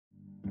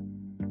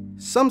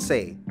Some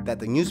say that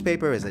the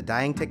newspaper is a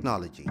dying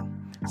technology.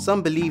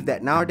 Some believe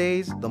that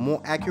nowadays, the more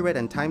accurate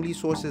and timely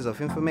sources of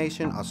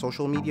information are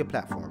social media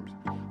platforms,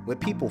 where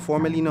people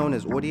formerly known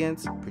as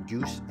audience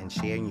produce and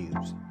share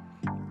news.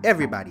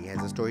 Everybody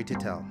has a story to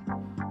tell.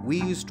 We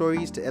use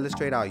stories to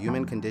illustrate our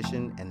human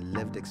condition and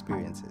lived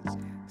experiences.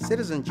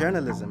 Citizen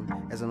journalism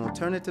as an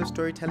alternative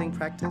storytelling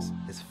practice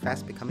is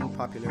fast becoming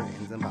popular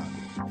in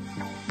Zimbabwe.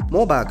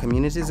 Mobile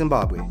Community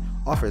Zimbabwe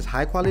offers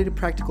high-quality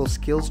practical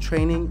skills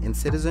training in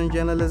citizen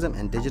journalism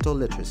and digital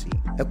literacy,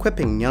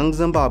 equipping young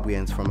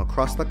Zimbabweans from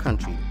across the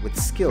country with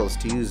skills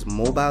to use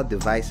mobile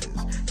devices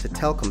to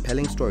tell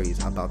compelling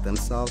stories about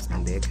themselves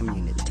and their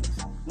communities.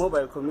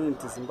 Mobile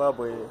Community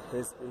Zimbabwe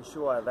has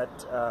ensured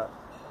that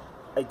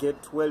I get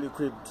well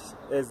equipped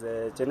as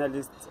a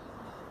journalist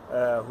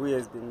who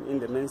has been in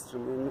the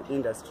mainstream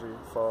industry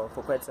for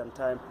quite some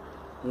time.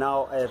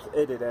 Now I have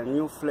added a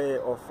new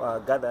flair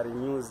of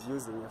gathering news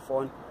using a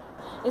phone.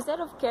 Instead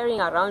of carrying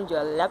around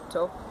your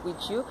laptop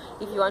with you,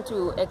 if you want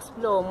to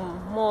explore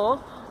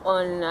more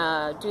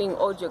on doing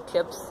audio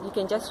clips, you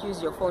can just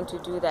use your phone to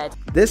do that.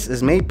 This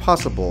is made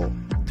possible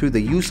through the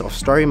use of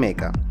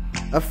StoryMaker,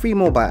 a free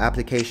mobile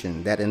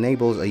application that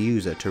enables a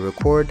user to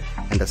record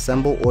and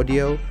assemble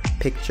audio,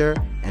 picture,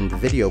 and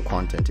video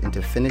content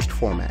into finished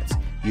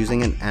formats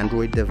using an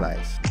Android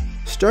device.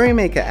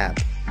 StoryMaker app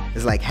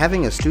is like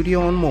having a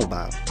studio on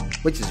mobile,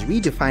 which is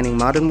redefining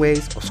modern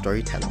ways of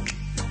storytelling.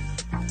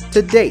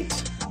 To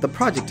date, the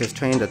project has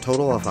trained a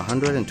total of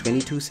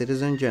 122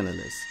 citizen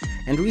journalists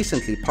and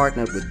recently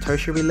partnered with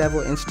tertiary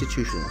level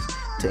institutions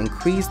to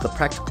increase the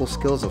practical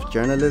skills of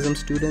journalism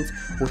students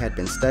who had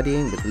been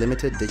studying with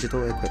limited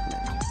digital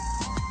equipment.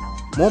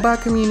 Mobile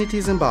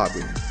Community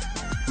Zimbabwe.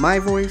 My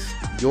voice,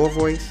 your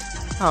voice,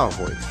 our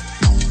voice.